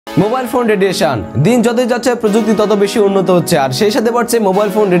Mobile phone radiation দিন যতই যাচ্ছে প্রযুক্তি তত বেশি উন্নত হচ্ছে আর সেই সাথে বাড়ছে মোবাইল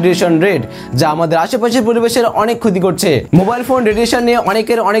ফোন রেডিয়েশন রেট যা আমাদের আশেপাশের পরিবেশের অনেক ক্ষতি করছে। মোবাইল ফোন রেডিয়েশন নিয়ে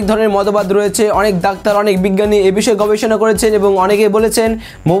অনেকের অনেক ধরনের মতবাদ রয়েছে। অনেক ডাক্তার অনেক বিজ্ঞানী এ বিষয়ে গবেষণা করেছেন এবং অনেকে বলেছেন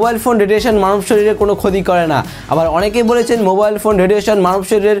মোবাইল ফোন রেডিয়েশন মানব শরীরে কোনো ক্ষতি করে না। আবার অনেকেই বলেছেন মোবাইল ফোন রেডিয়েশন মানব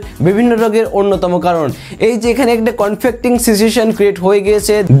শরীরের বিভিন্ন রোগের অন্যতম কারণ। এই যে এখানে একটা কনফ্লিক্টিং সিচুয়েশন ক্রিয়েট হয়ে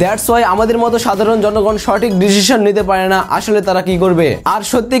গিয়েছে, দ্যাটস ওয়াই আমাদের মতো সাধারণ জনগণ সঠিক ডিসিশন নিতে পারে না আসলে তারা কি করবে। আর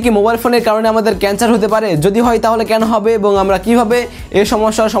সত্যি কি মোবাইল ফোনের কারণে আমাদের ক্যান্সার হতে পারে? যদি হয় তাহলে কেন হবে এবং আমরা কিভাবে এই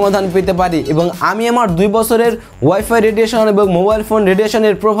সমস্যার সমাধান পেতে পারি? এবং আমি আমার 2 বছরের ওয়াইফাই রেডিয়েশন এবং মোবাইল ফোন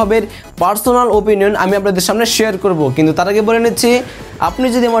রেডিয়েশনের প্রভাবের পার্সোনাল ওপিনিয়ন আমি আপনাদের সামনে শেয়ার করব। কিন্তু তার আগে বলে নিচ্ছি, আপনি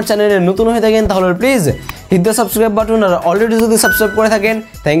যদি আমার চ্যানেলে নতুন হয়ে থাকেন তাহলে please hit the subscribe button, R already যদি সাবস্ক্রাইব করে থাকেন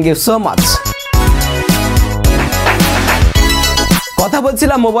থ্যাংক ইউ সো মাচ। কথা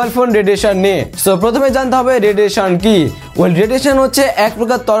বলছিলাম মোবাইল ফোন রেডিয়েশন নিয়ে। সো প্রথমে জানতে হবে রেডিয়েশন কি। ওয়েল, রেডিয়েশন হচ্ছে এক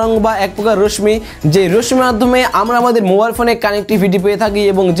প্রকার তরঙ্গ বা এক প্রকার রশ্মি, যে রশ্মির মাধ্যমে আমরা আমাদের মোবাইল ফোনে কানেক্টিভিটি পেয়ে থাকি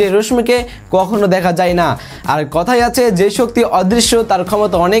এবং যে রশ্মিকে কখনো দেখা যায় না। আর কথাই আছে যে শক্তি অদৃশ্য তার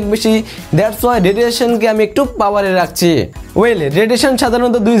ক্ষমতা অনেক বেশি, দ্যাটস ওয়াই রেডিয়েশনকে আমি একটু পাওয়ারে রাখছি। ওয়েল, রেডিয়েশন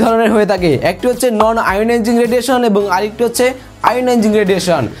সাধারণত 2 ধরনের হয়ে থাকে। একটি হচ্ছে নন আয়োনাইজিং রেডিয়েশন এবং আরেকটি হচ্ছে আয়োনাইজিং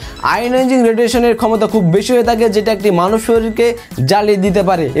রেডিয়েশন। আয়োনাইজিং রেডিয়েশনের ক্ষমতা খুব বেশি হয়ে থাকে, যেটা একটি মানব শরীরকে জ্বালিয়ে দিতে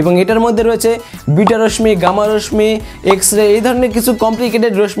পারে এবং এটার মধ্যে রয়েছে বিটা রশ্মি, গামা রশ্মি, এক্স-রে, এই ধরনের কিছু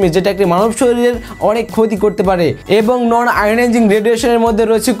কমপ্লিকেটেড রশ্মি যেটা একটি মানব শরীরের অনেক ক্ষতি করতে পারে। এবং নন আয়োনাইজিং রেডিয়েশনের মধ্যে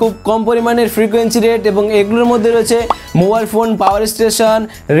রয়েছে খুব কম পরিমাণের ফ্রিকোয়েন্সি রেট এবং এগুলোর মধ্যে রয়েছে mobile phone, power station,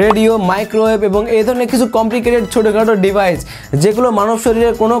 radio, microwave এবং এই ধরনের কিছু কমপ্লিকেটেড ছোটোখাটো ডিভাইস যেগুলো মানব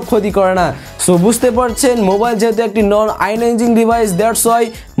শরীরের কোনো ক্ষতি করে না। সো বুঝতে পারছেন, মোবাইল যেহেতু একটি নন ionising device, that's why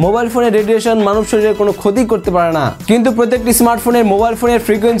mobile ফোনের রেডিয়েশন মানব শরীরের কোনো ক্ষতি করতে পারে না। কিন্তু প্রত্যেকটি স্মার্টফোনের মোবাইল ফোনের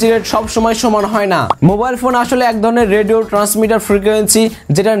ফ্রিকোয়েন্সি রেট সব সময় সমান হয় না। মোবাইল ফোন আসলে এক ধরনের রেডিও ট্রান্সমিটার ফ্রিকোয়েন্সি,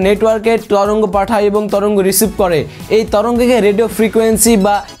 যেটা নেটওয়ার্কে তরঙ্গ পাঠায় এবং তরঙ্গ রিসিভ করে। এই তরঙ্গকে রেডিও ফ্রিকোয়েন্সি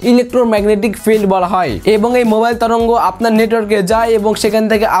বা ইলেকট্রোম্যাগনেটিক ফিল্ড বলা হয়। এবং এই মোবাইল তরঙ্গ আপনার নেটওয়ার্কে যায় এবং সেখান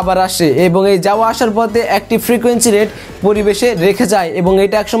থেকে আবার আসে এবং এই যাওয়া আসার পথে একটি ফ্রিকোয়েন্সি রেট পরিবেশে রেখে যায় এবং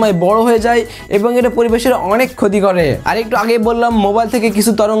এটা একসময় বড় হয়ে যায় এবং এটা পরিবেশের অনেক ক্ষতি করে। আর একটু আগে বললাম মোবাইল থেকে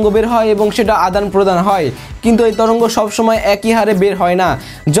কিছু তরঙ্গ বের হয় এবং সেটা আদান প্রদান হয়, কিন্তু এই তরঙ্গ সবসময় একই হারে বের হয় না।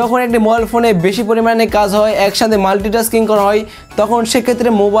 যখন একটি মোবাইল ফোনে বেশি পরিমাণে কাজ হয়, একসাথে মাল্টিটাস্কিং করা হয়, তখন সেক্ষেত্রে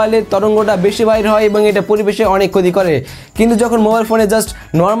মোবাইলের তরঙ্গটা বেশি বাইর হয় এবং এটা পরিবেশে অনেক ক্ষতি করে। কিন্তু যখন মোবাইল ফোনে জাস্ট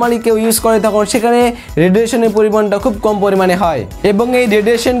নর্মালি কেউ ইউজ করে তখন সেখানে রেডিয়েশনের পরিমাণটা খুব কম পরিমাণে হয় এবং এই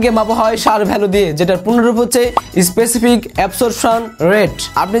রেডিয়েশনকে মাপা হয় সার ভ্যালু দিয়ে, যেটার পূর্ণরূপ হচ্ছে স্পেসিফিক অ্যাবসর্পশন রেট।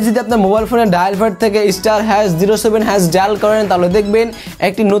 আপনি যদি আপনার মোবাইল ফোনের ডায়াল প্যাড থেকে *#07# ডায়াল করেন তাহলে দেখবেন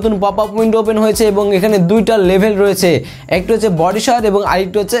একটি নতুন পপ আপ উইন্ডো ওপেন হয়েছে এবং এখানে 2টা লেভেল রয়েছে। একটি হচ্ছে বডি সার এবং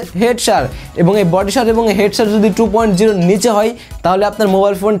আরেকটি হচ্ছে হেড সার। এবং এই বডি সার এবং হেড সার যদি 2.0 নিচে হয় তাহলে আপনার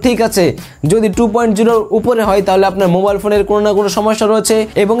মোবাইল ফোন ঠিক আছে, যদি 2.0 উপরে হয় তাহলে আপনার মোবাইল ফোনের কোনো না কোনো সমস্যা রয়েছে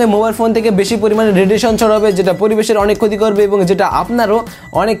এবং এই মোবাইল ফোন থেকে বেশি পরিমাণে রেডিয়েশন ছড়াবে, যেটা পরিবেশের অনেক ক্ষতি করবে এবং যেটা আপনারও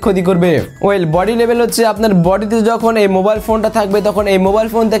অনেক ক্ষতি করবে। ওয়েল, বডি লেভেল হচ্ছে আপনার বডিতে যখন এই মোবাইল ফোনটা থাকবে তখন এই মোবাইল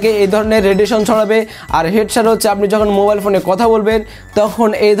ফোন থেকে এই ধরনের রেডিয়েশন ছড়াবে। আর হেড সার হচ্ছে আপনি যখন মোবাইল ফোনে কথা বলবেন তখন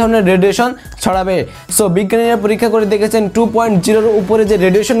এই ধরনের রেডিয়েশন ছড়াবে। সো বিজ্ঞানীরা পরীক্ষা করে দেখেছেন 2.0 উপরে যে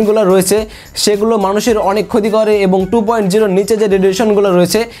রেডিয়েশনগুলো রয়েছে সেগুলো মানুষের অনেক ক্ষতি করে এবং 2.0 নিচে যে রেডিয়েশনগুলো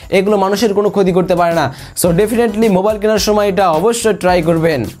রয়েছে এগুলো মানুষের কোনো ক্ষতি করতে পারে না। সো ডেফিনেটলি মোবাইল কেনার সময় এটা অবশ্যই ট্রাই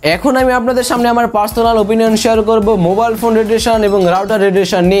করবেন। এখন আমি আপনাদের সামনে আমার পার্সোনাল ওপিনিয়ন শেয়ার করব মোবাইল ফোন রেডিয়েশন এবং রাউটার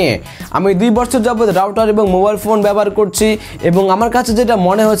রেডিয়েশন নিয়ে। আমি 2 বছর যাবত রাউটার এবং মোবাইল ফোন ব্যবহার করছি এবং আমার কাছে যেটা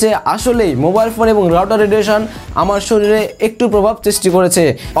মনে হচ্ছে আসলেই মোবাইল ফোন এবং রাউটার রেডিয়েশন আমার শরীরে একটু প্রভাব সৃষ্টি করেছে।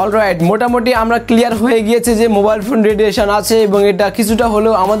 অলরাইট, মোটামুটি আমরা ক্লিয়ার হয়ে গিয়েছে যে মোবাইল ফোন রেডিয়েশন আছে এবং এটা কিছুটা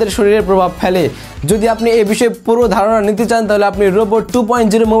হলেও আমাদের শরীরে প্রভাব ফেলে। যদি আপনি এই বিষয়ে পুরো ধারণা নিতে চান তাহলে আপনি রোবট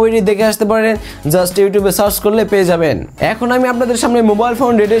 2.0 মুভিটি দেখে আসতে পারেন, জাস্ট ইউটিউবে সার্চ করলে পেয়ে যাবেন। এখন আমি আপনাদের সামনে মোবাইল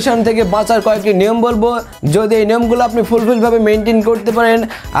ফোন রেডিয়েশন থেকে বাঁচার কয়েকটি নিয়ম বলবো। যদি এই নিয়মগুলো আপনি ফুলফিলভাবে মেনটেন করতে পারেন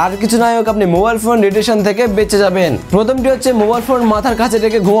আর কিছু না হোক আপনি মোবাইল ফোন রেডিয়েশন থেকে বেঁচে যাবেন। প্রথমটি হচ্ছে মোবাইল ফোন মাথার কাছে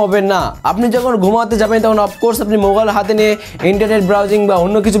রেখে ঘুমাবেন না। আপনি যখন ঘুমাতে যাবেন তখন অফকোর্স আপনি মোবাইল হাতে নিয়ে ইন্টারনেট ব্রাউজিং বা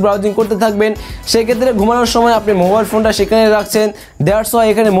অন্য কিছু ব্রাউজিং করতে থাকবেন। সেক্ষেত্রে ঘুমানোর সময় আপনি মোবাইল ফোনটা সেখানে রাখছেন, দ্যাটস ওয়াই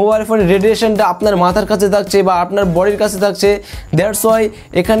এখানে মোবাইল ফোনের রেডিয়েশনটা আপনার মাথার কাছে থাকছে বা আপনার বডির কাছে থাকছে, দ্যাটস ওয়াই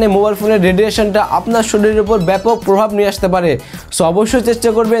এখানে মোবাইল ফোনের রেডিয়েশনটা আপনার শরীরের উপর ব্যাপক প্রভাব নিয়ে আসতে পারে। সো অবশ্যই চেষ্টা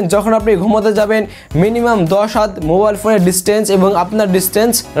করবেন যখন আপনি ঘুমাতে যাবেন মিনিমাম 10 হাত মোবাইল ফোনের ডিস্টেন্স এবং আপনার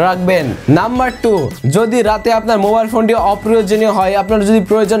ডিস্টেন্স রাখবেন। নাম্বার 2, যদি রাতে আপনার মোবাইল ফোনটি অপ্রয়োজনীয় হয়, আপনার যদি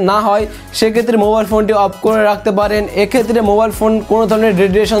প্রয়োজন না হয় হয় সেক্ষেত্রে মোবাইল ফোনটি অফ করে রাখতে পারেন। এক্ষেত্রে মোবাইল ফোন কোনো ধরনের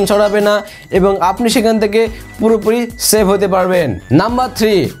রেডিয়েশন ছড়াবে না এবং আপনি সেখান থেকে পুরোপুরি সেভ হতে পারবেন। নাম্বার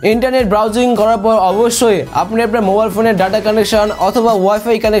 3, ইন্টারনেট ব্রাউজিং করার পর অবশ্যই আপনি আপনার মোবাইল ফোনের ডাটা কানেকশন অথবা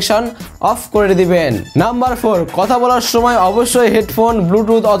ওয়াইফাই কানেকশন অফ করে দিবেন। নাম্বার 4, কথা বলার সময় অবশ্যই হেডফোন,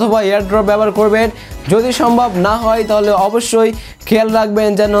 ব্লুটুথ অথবা এয়ারড্রপ ব্যবহার করবেন। যদি সম্ভব না হয় তাহলে অবশ্যই খেয়াল রাখবেন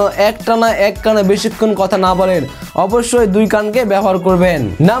যেন একটানা এক কানে বেশিক্ষণ কথা না বলেন। অবশ্যই 2 কানকে ব্যবহার করবেন।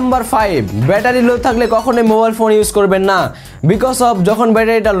 নাম্বার 5, ব্যাটারি লো থাকলে কখনোই মোবাইল ফোন ইউজ করবেন না। বিকজ অফ যখন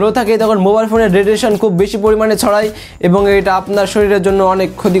ব্যাটারিটা লো থাকে তখন মোবাইল ফোনের রেডিয়েশন খুব বেশি পরিমাণে ছড়ায় এবং এটা আপনার শরীরের জন্য অনেক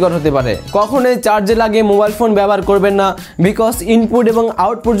ক্ষতিকর হতে পারে। কখনোই চার্জে লাগিয়ে মোবাইল ফোন ব্যবহার করবেন না। বিকজ ইনপুট এবং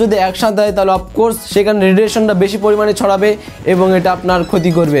আউটপুট যদি একসাথে হয় তাহলে অফকোর্স সেখানে রেডিয়েশনটা বেশি পরিমাণে ছড়াবে এবং এটা আপনার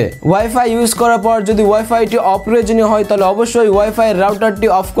ক্ষতি করবে। ওয়াইফাই ইউজ করার পর যদি ওয়াইফাইটি অপ্রয়োজনীয় হয় তাহলে অবশ্যই ওয়াইফাই রাউটারটি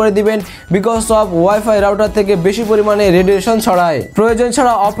অফ করে দিবেন। বিকজ অফ ওয়াইফাই রাউটার থেকে বেশি পরিমাণে রেডিয়েশন ছড়ায়। প্রয়োজন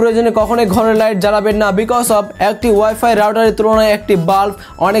ছাড়া অপ্রয়োজনে কখনোই ঘরের লাইট জ্বালাবেন না। বিকজ অফ একটি ওয়াইফাই রাউটারের তুলনায় একটি বাল্ব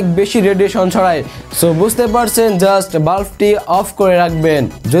অনেক বেশি রেডিয়েশন ছড়ায়। সো বুঝতে পারছেন, জাস্ট বাল্বটি অফ করে রাখবেন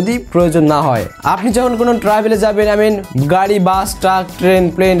যদি প্রয়োজন না হয়। আপনি যখন কোনো ট্রাভেলে যাবেন, গাড়ি, বাস, ট্রাক, ট্রেন,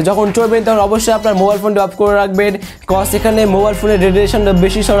 প্লেন যখন চড়বেন তখন অবশ্যই আপনার মোবাইল ফোনটি অফ করে রাখবেন। কজ এখানে মোবাইল ফোনের রেডিয়েশনটা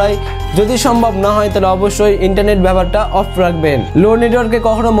বেশি ছড়ায়। যদি সম্ভব না হয় তাহলে অবশ্যই ইন্টারনেট ব্যবহারটা অফ রাখবেন। লো নেটওয়ার্কে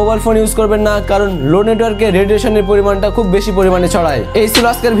কখনো মোবাইল ফোন ইউজ করবেন না, কারণ লো নেটওয়ার্কে রেডিয়েশনের পরিমাণটা খুব বেশি পরিমাণে ছড়ায়। এই ছিল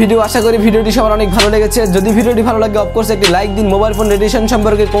আজকের ভিডিও। আশা করি ভিডিওটি সবার অনেক ভালো লেগেছে। যদি ভিডিওটি ভালো লাগে অফকোর্স একটি লাইক দিন। মোবাইল ফোন রেডিয়েশন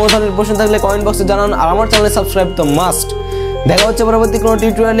সম্পর্কে কোনো ধরনের প্রশ্ন থাকলে কমেন্ট বক্সে জানান। আর আমার চ্যানেলে সাবস্ক্রাইব তো মাস্ট। দেখা হচ্ছে পরবর্তী কোনো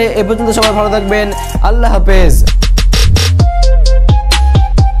টিউটোরিয়ালে। এ পর্যন্ত সবাই ভালো থাকবেন। আল্লাহ হাফেজ।